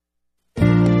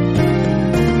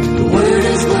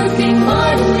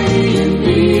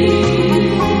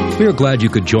are glad you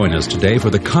could join us today for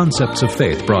the Concepts of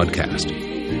Faith broadcast.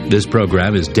 This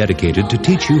program is dedicated to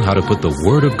teach you how to put the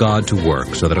Word of God to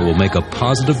work so that it will make a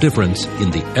positive difference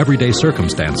in the everyday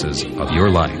circumstances of your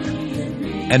life.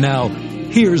 And now,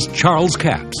 here's Charles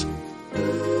Capps.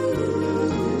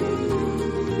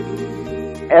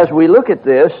 As we look at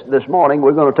this morning,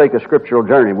 we're going to take a scriptural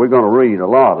journey. We're going to read a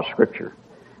lot of Scripture.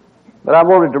 But I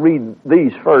wanted to read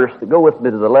these first. Go with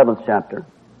me to the 11th chapter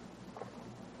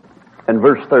and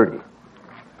verse 30.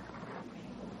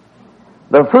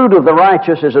 The fruit of the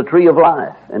righteous is a tree of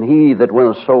life, and he that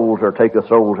winneth souls or taketh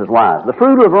souls is wise. The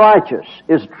fruit of the righteous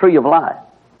is a tree of life.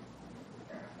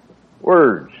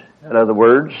 Words, in other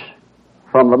words,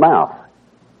 from the mouth.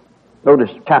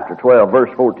 Notice chapter 12, verse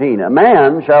 14. A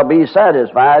man shall be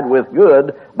satisfied with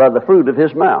good by the fruit of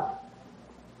his mouth,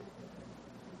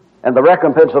 and the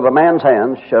recompense of a man's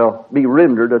hands shall be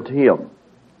rendered unto him.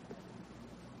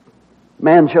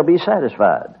 Man shall be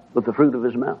satisfied with the fruit of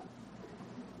his mouth.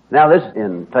 Now this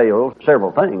entails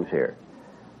several things here.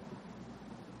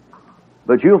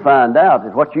 But you'll find out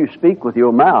that what you speak with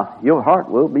your mouth, your heart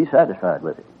will be satisfied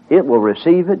with it. It will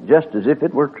receive it just as if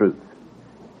it were truth.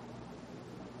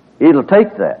 It'll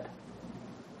take that,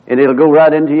 and it'll go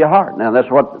right into your heart. Now that's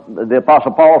what the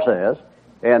Apostle Paul says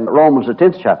in Romans the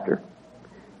 10th chapter.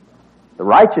 The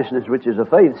righteousness which is of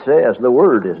faith says the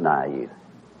word is nigh you.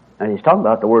 And he's talking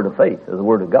about the word of faith, or the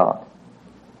word of God.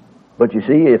 But you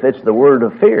see, if it's the word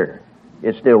of fear,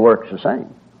 it still works the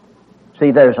same.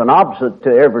 See, there's an opposite to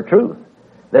every truth.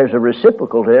 There's a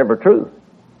reciprocal to every truth.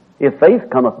 If faith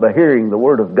cometh by hearing the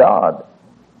word of God,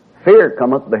 fear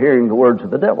cometh by hearing the words of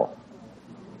the devil.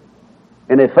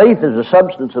 And if faith is the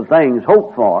substance of things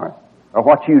hoped for, or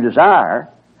what you desire,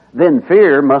 then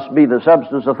fear must be the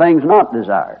substance of things not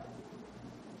desired.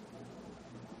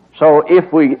 So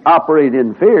if we operate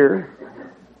in fear,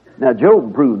 now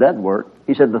Job proved that work.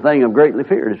 He said, the thing I've greatly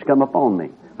feared has come upon me.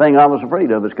 The thing I was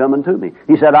afraid of is coming to me.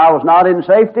 He said, I was not in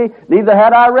safety, neither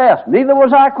had I rest, neither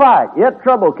was I quiet, yet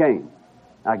trouble came.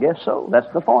 I guess so.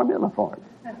 That's the formula for it.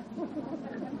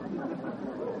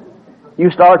 You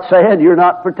start saying you're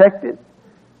not protected,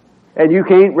 and you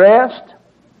can't rest.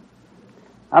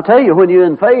 I'll tell you, when you're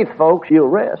in faith, folks, you'll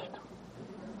rest.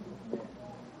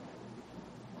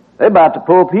 They're about to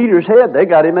pull Peter's head. They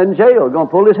got him in jail. They're going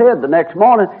to pull his head the next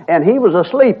morning, and he was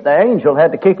asleep. The angel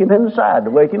had to kick him in the side to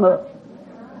wake him up.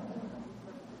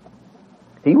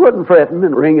 He wasn't fretting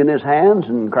and wringing his hands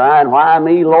and crying, why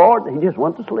me, Lord? He just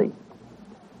went to sleep.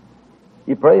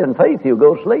 You pray in faith, you'll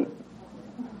go to sleep.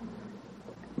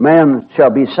 Man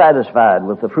shall be satisfied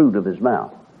with the fruit of his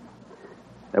mouth.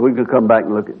 Now we could come back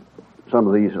and look at some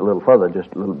of these a little further,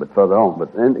 just a little bit further on.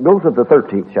 But then go to the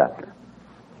 13th chapter.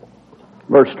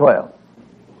 Verse 12.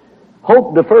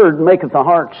 Hope deferred maketh the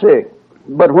heart sick,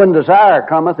 but when desire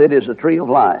cometh, it is a tree of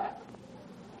life.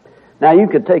 Now you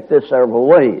could take this several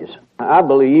ways. I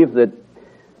believe that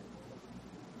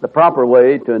the proper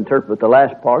way to interpret the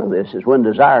last part of this is when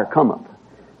desire cometh.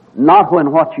 Not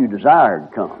when what you desired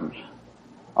comes,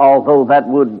 although that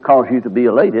would cause you to be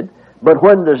elated, but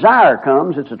when desire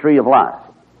comes, it's a tree of life.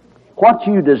 What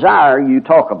you desire, you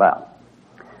talk about.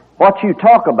 What you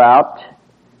talk about,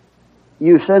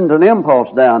 you send an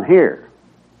impulse down here.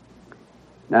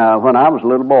 Now, when I was a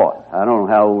little boy, I don't know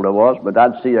how old I was, but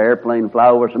I'd see an airplane fly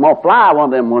over. So I'm going to fly one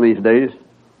of them one of these days.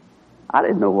 I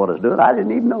didn't know what I was doing. I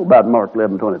didn't even know about Mark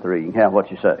 11:23. You can have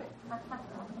what you say.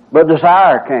 But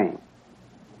desire came.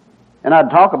 And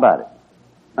I'd talk about it.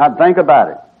 I'd think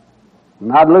about it.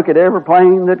 And I'd look at every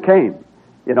plane that came.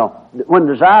 You know, when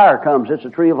desire comes, it's a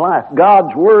tree of life.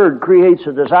 God's Word creates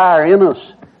a desire in us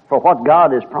for what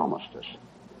God has promised us.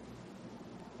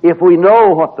 If we know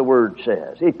what the Word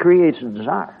says, it creates a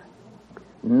desire.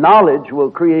 Knowledge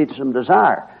will create some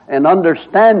desire, and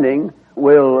understanding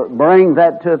will bring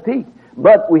that to a peak.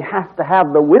 But we have to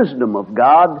have the wisdom of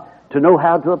God to know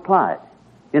how to apply it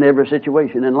in every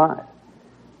situation in life.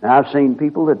 Now, I've seen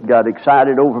people that got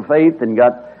excited over faith and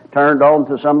got turned on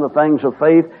to some of the things of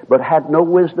faith, but had no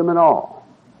wisdom at all.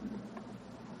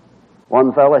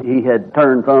 One fellow, he had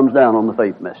turned thumbs down on the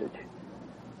faith message.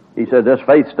 He said, this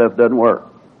faith stuff doesn't work.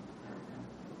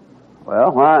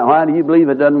 Well, why do you believe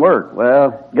it doesn't work?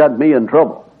 Well, it got me in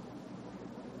trouble.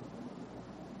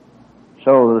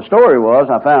 So the story was,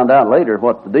 I found out later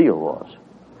what the deal was.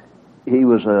 He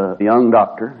was a young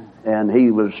doctor, and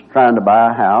he was trying to buy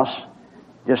a house,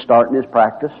 just starting his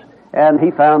practice, and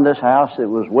he found this house that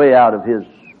was way out of his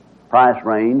price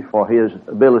range for his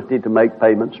ability to make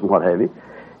payments and what have you,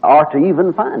 or to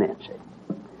even finance it.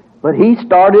 But he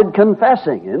started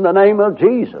confessing in the name of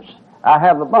Jesus, I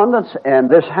have abundance, and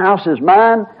this house is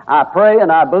mine. I pray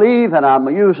and I believe, and I'm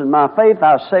using my faith.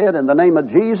 I say it in the name of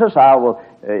Jesus. I will.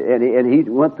 And he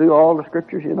went through all the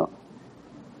scriptures, you know.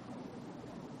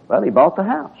 Well, he bought the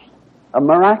house.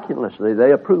 Miraculously,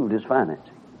 they approved his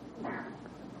financing.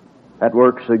 That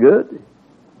works so good.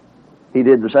 He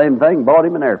did the same thing, bought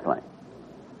him an airplane.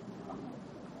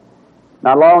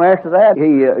 Not long after that,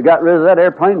 he got rid of that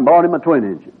airplane and bought him a twin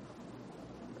engine.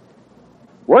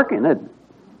 Working, isn't it?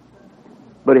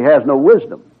 But he has no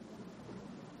wisdom.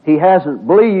 He hasn't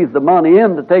believed the money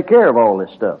in to take care of all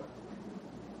this stuff.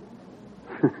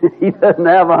 He doesn't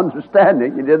have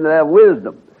understanding. He didn't have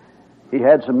wisdom. He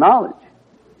had some knowledge.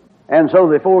 And so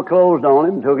they foreclosed on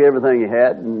him and took everything he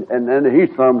had, and then he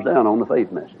thumbs down on the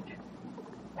faith message.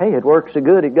 Hey, it worked so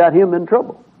good it got him in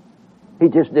trouble. He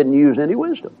just didn't use any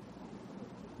wisdom.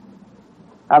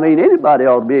 I mean, anybody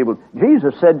ought to be able...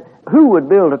 Jesus said, who would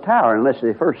build a tower unless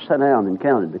they first sat down and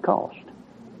counted the cost?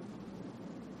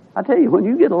 I tell you, when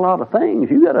you get a lot of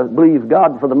things, you got to believe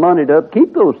God for the money to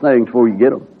upkeep those things before you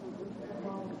get them.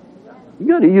 You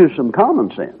got to use some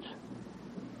common sense.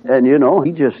 And you know,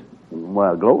 he just,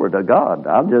 well, glory to God.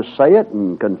 I'll just say it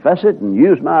and confess it and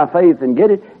use my faith and get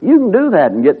it. You can do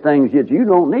that and get things that you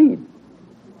don't need.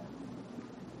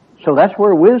 So that's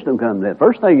where wisdom comes in.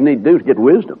 First thing you need to do is get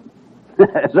wisdom.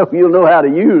 So you'll know how to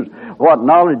use what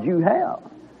knowledge you have.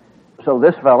 So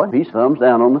this fella, he thumbs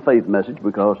down on the faith message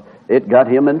because it got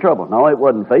him in trouble. No, it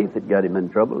wasn't faith that got him in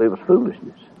trouble. It was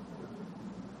foolishness.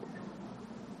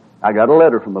 I got a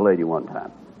letter from a lady one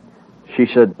time. She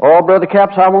said, oh, Brother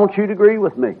Capps, I want you to agree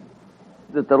with me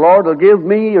that the Lord will give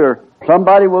me, or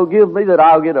somebody will give me, that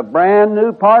I'll get a brand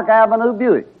new Park Avenue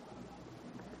Buick.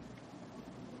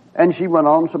 And she went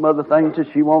on some other things that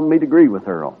she wanted me to agree with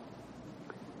her on.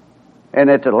 And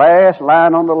at the last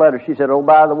line on the letter, she said, oh,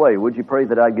 by the way, would you pray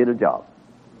that I get a job?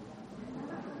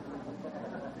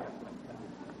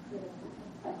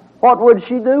 What would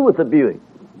she do with the Buick?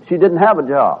 She didn't have a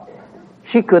job.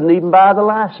 She couldn't even buy the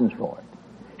license for it.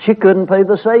 She couldn't pay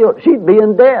the sale. She'd be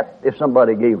in debt if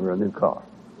somebody gave her a new car.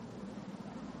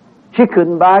 She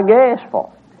couldn't buy gas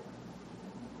for it.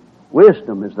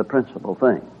 Wisdom is the principal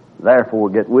thing. Therefore,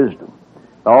 get wisdom.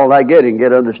 All I get, and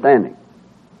get understanding.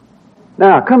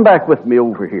 Now, come back with me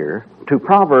over here to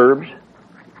Proverbs.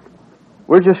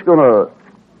 We're just going to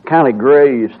kind of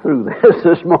graze through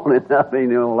this morning. I mean,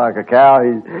 you know, like a cow,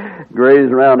 he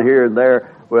grazes around here and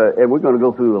there. And we're going to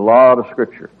go through a lot of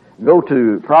Scripture. Go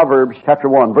to Proverbs chapter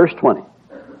 1, verse 20.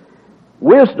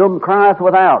 Wisdom crieth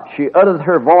without. She uttereth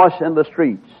her voice in the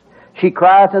streets. She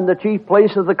crieth in the chief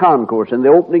place of the concourse, in the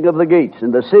opening of the gates.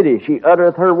 In the city she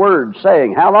uttereth her words,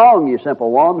 saying, how long, ye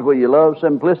simple ones, will ye love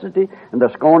simplicity? And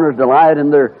the scorners delight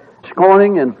in their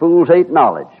scorning, and fools hate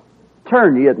knowledge.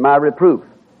 Turn ye at my reproof.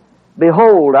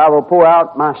 Behold, I will pour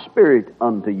out my spirit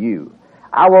unto you.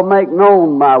 I will make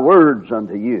known my words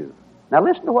unto you. Now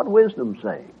listen to what wisdom's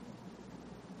saying.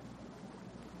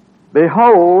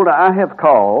 Behold, I have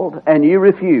called, and ye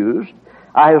refused.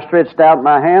 I have stretched out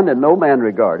my hand, and no man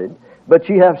regarded. But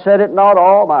ye have set at naught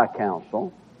all my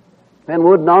counsel, and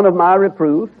would none of my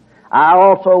reproof. I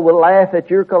also will laugh at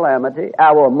your calamity.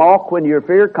 I will mock when your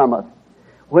fear cometh.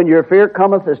 When your fear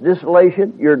cometh as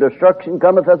desolation, your destruction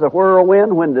cometh as a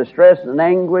whirlwind, when distress and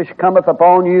anguish cometh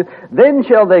upon you, then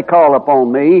shall they call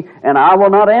upon me, and I will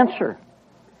not answer.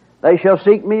 They shall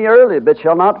seek me early, but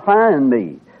shall not find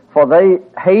me. For they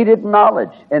hated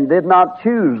knowledge, and did not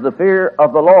choose the fear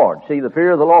of the Lord. See, the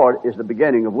fear of the Lord is the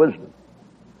beginning of wisdom.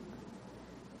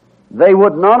 They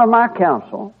would none of my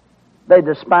counsel. They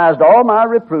despised all my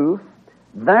reproof.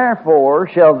 Therefore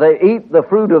shall they eat the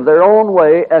fruit of their own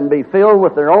way, and be filled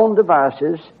with their own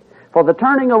devices. For the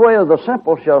turning away of the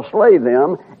simple shall slay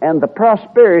them, and the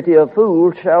prosperity of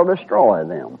fools shall destroy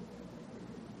them.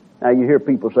 Now you hear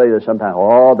people say this sometimes,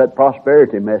 oh, that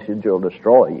prosperity message will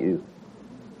destroy you.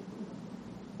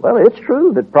 Well, it's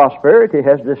true that prosperity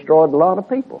has destroyed a lot of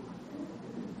people.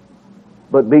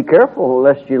 But be careful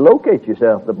lest you locate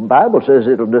yourself. The Bible says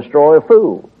it'll destroy a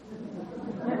fool.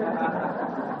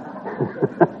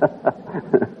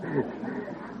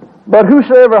 But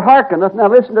whosoever hearkeneth, now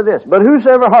listen to this, but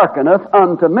whosoever hearkeneth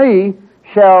unto me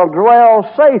shall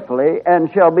dwell safely,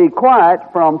 and shall be quiet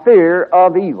from fear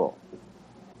of evil.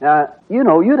 Now, you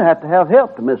know, you'd have to have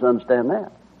help to misunderstand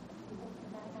that.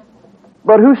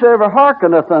 But whosoever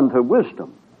hearkeneth unto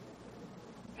wisdom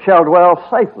shall dwell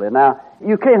safely. Now,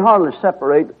 you can't hardly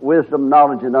separate wisdom,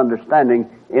 knowledge, and understanding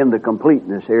in the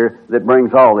completeness here that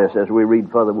brings all this. As we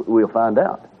read further, we'll find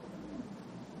out.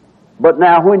 But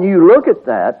now, when you look at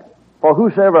that, for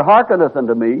whosoever hearkeneth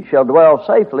unto me shall dwell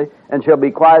safely, and shall be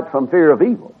quiet from fear of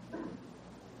evil.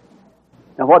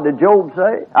 And what did Job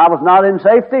say? I was not in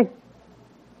safety,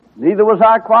 neither was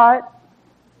I quiet,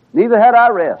 neither had I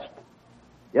rest,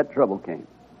 yet trouble came.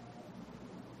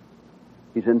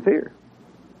 He's in fear.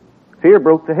 Fear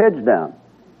broke the hedge down.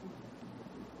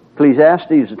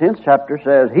 Ecclesiastes, the 10th chapter,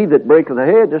 says, He that breaketh the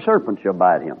hedge, a serpent shall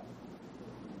bite him.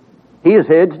 He is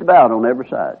hedged about on every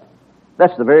side.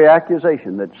 That's the very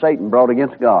accusation that Satan brought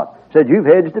against God. Said, you've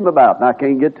hedged him about, and I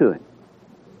can't get to him.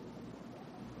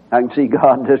 I can see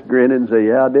God just grinning and say,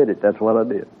 yeah, I did it. That's what I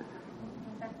did.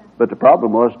 But the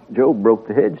problem was, Job broke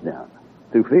the hedge down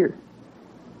through fear.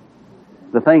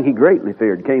 The thing he greatly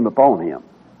feared came upon him.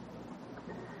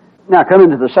 Now,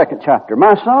 coming to the 2nd chapter.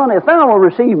 My son, if thou wilt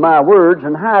receive my words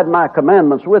and hide my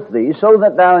commandments with thee, so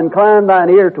that thou incline thine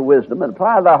ear to wisdom and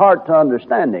apply thy heart to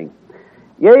understanding,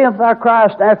 yea, if thou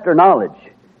criest after knowledge,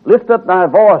 lift up thy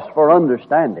voice for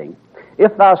understanding.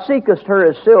 If thou seekest her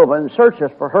as silver and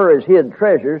searchest for her as hid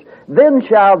treasures, then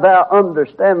shalt thou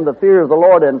understand the fear of the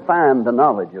Lord and find the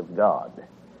knowledge of God.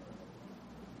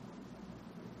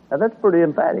 Now that's pretty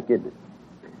emphatic, isn't it?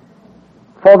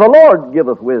 For the Lord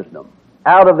giveth wisdom.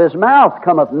 Out of his mouth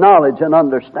cometh knowledge and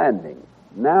understanding.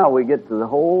 Now we get to the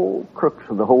whole crux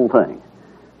of the whole thing.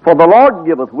 For the Lord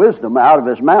giveth wisdom, out of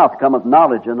his mouth cometh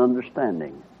knowledge and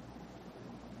understanding.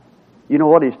 You know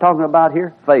what he's talking about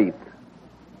here? Faith.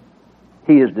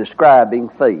 He is describing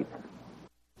faith.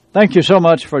 Thank you so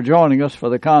much for joining us for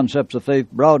the Concepts of Faith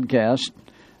broadcast.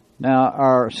 Now,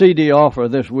 our CD offer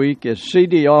this week is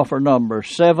CD offer number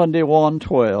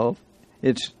 7112.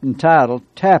 It's entitled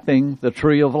Tapping the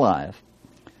Tree of Life.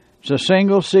 It's a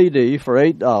single CD for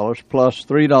 $8 plus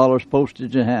 $3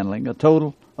 postage and handling, a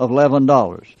total of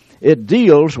 $11. It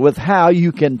deals with how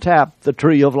you can tap the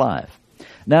tree of life.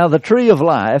 Now, the tree of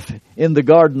life in the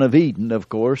Garden of Eden, of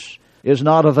course, is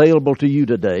not available to you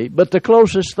today, but the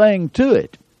closest thing to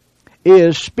it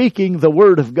is speaking the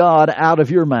Word of God out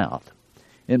of your mouth.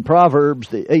 In Proverbs,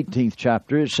 the 18th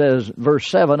chapter, it says, verse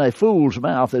 7, a fool's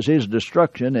mouth is his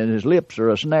destruction, and his lips are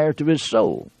a snare to his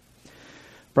soul.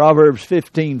 Proverbs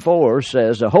 15:4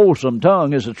 says, a wholesome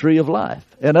tongue is a tree of life.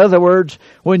 In other words,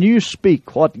 when you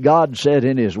speak what God said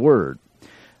in His Word,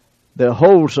 the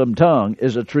wholesome tongue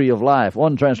is a tree of life.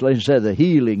 One translation said the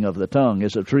healing of the tongue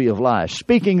is a tree of life.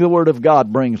 Speaking the Word of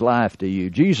God brings life to you.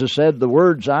 Jesus said, the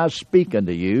words I speak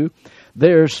unto you,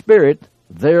 their spirit,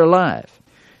 their life.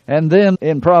 And then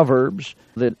in Proverbs,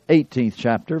 the 18th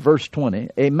chapter, verse 20,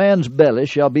 a man's belly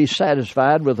shall be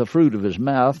satisfied with the fruit of his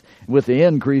mouth, with the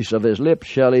increase of his lips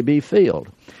shall he be filled.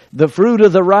 The fruit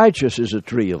of the righteous is a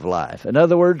tree of life. In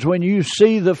other words, when you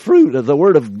see the fruit of the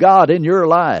Word of God in your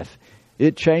life,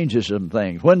 it changes some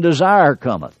things. When desire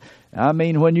cometh, I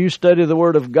mean, when you study the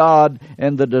Word of God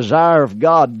and the desire of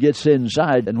God gets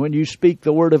inside, and when you speak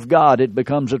the Word of God, it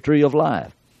becomes a tree of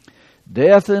life.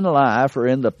 Death and life are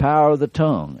in the power of the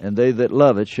tongue, and they that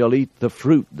love it shall eat the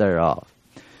fruit thereof.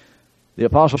 The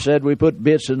apostle said we put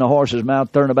bits in the horse's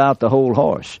mouth, turn about the whole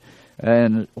horse.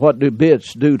 And what do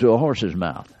bits do to a horse's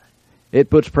mouth? It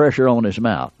puts pressure on his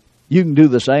mouth. You can do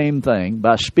the same thing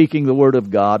by speaking the Word of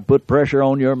God, put pressure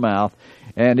on your mouth,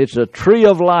 and it's a tree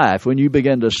of life when you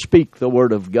begin to speak the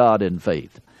Word of God in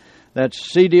faith.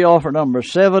 That's CD offer number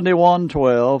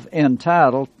 7112,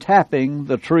 entitled Tapping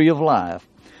the Tree of Life.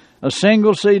 A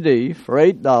single CD for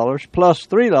 $8 plus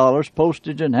 $3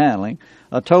 postage and handling,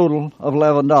 a total of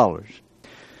 $11.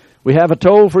 We have a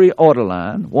toll-free order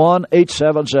line,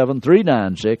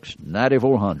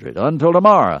 1-877-396-9400. Until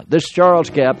tomorrow, this is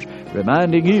Charles Capps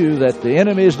reminding you that the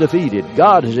enemy is defeated,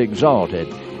 God is exalted,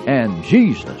 and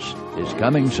Jesus is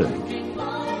coming soon.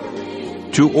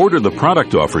 To order the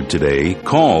product offered today,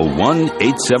 call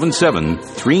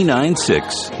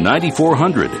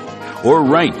 1-877-396-9400 or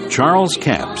write Charles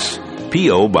Capps,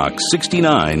 P.O. Box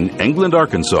 69, England,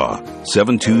 Arkansas,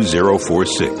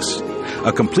 72046.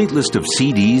 A complete list of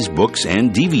CDs, books,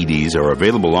 and DVDs are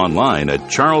available online at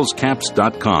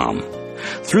charlescapps.com.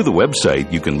 Through the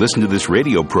website, you can listen to this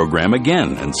radio program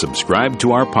again and subscribe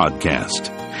to our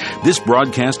podcast. This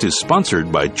broadcast is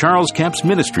sponsored by Charles Capps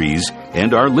Ministries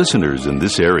and our listeners in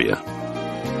this area.